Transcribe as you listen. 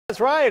That's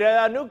right,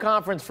 a new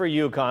conference for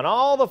UConn.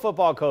 All the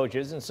football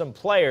coaches and some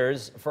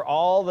players for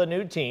all the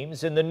new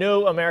teams in the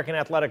new American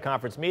Athletic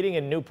Conference meeting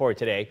in Newport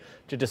today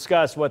to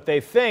discuss what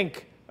they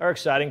think are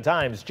exciting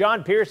times.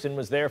 John Pearson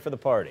was there for the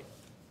party.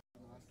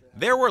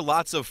 There were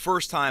lots of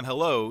first-time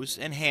hellos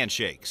and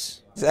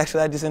handshakes.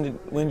 Actually, I just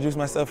introduced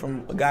myself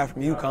from a guy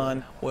from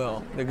UConn.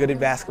 Well, they're good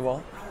at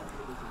basketball,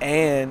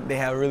 and they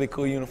have really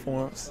cool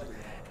uniforms,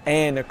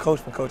 and their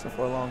coach been coaching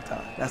for a long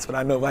time. That's what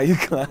I know about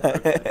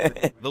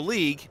UConn. The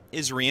league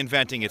is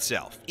reinventing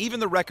itself.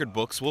 Even the record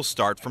books will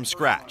start from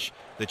scratch.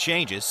 The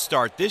changes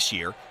start this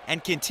year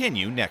and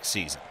continue next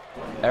season.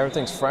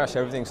 Everything's fresh,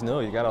 everything's new.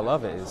 You gotta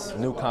love it. It's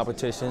new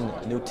competition,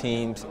 new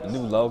teams,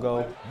 new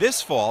logo.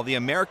 This fall, the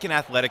American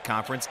Athletic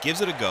Conference gives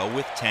it a go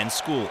with 10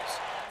 schools.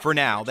 For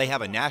now, they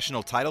have a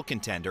national title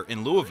contender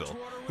in Louisville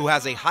who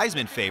has a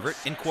Heisman favorite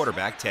in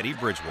quarterback Teddy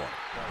Bridgewater.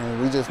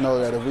 And we just know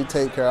that if we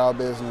take care of our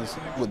business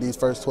with these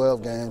first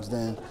 12 games,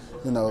 then,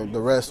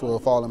 the rest will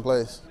fall in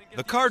place.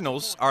 The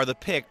Cardinals are the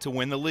pick to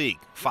win the league,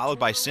 followed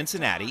by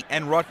Cincinnati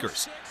and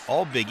Rutgers,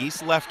 all Big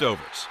East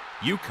leftovers.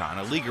 UConn,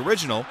 a league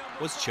original,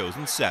 was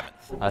chosen 7th.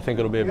 I think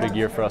it'll be a big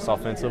year for us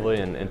offensively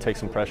and take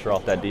some pressure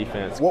off that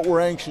defense. What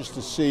we're anxious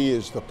to see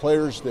is the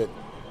players that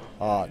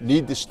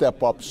need to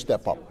step up,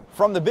 step up.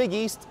 From the Big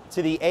East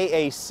to the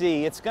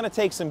AAC, it's going to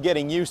take some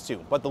getting used to,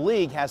 but the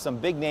league has some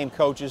big-name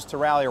coaches to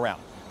rally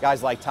around.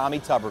 Guys like Tommy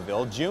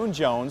Tuberville, June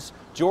Jones,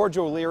 George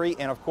O'Leary,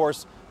 and of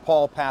course,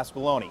 Paul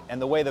Pasqualoni.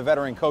 And the way the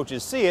veteran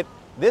coaches see it,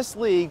 this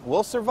league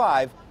will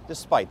survive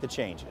despite the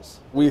changes.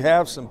 We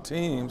have some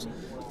teams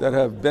that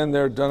have been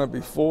there, done it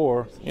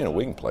before.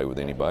 We can play with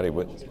anybody,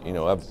 but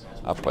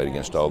I've played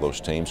against all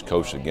those teams,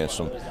 coached against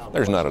them.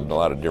 There's not a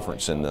lot of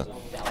difference in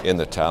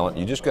the talent.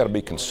 You just got to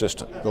be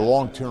consistent. The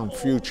long-term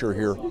future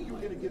here,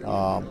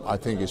 I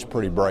think, is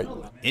pretty bright.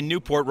 In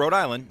Newport, Rhode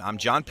Island, I'm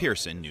John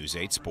Pearson, News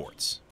 8 Sports.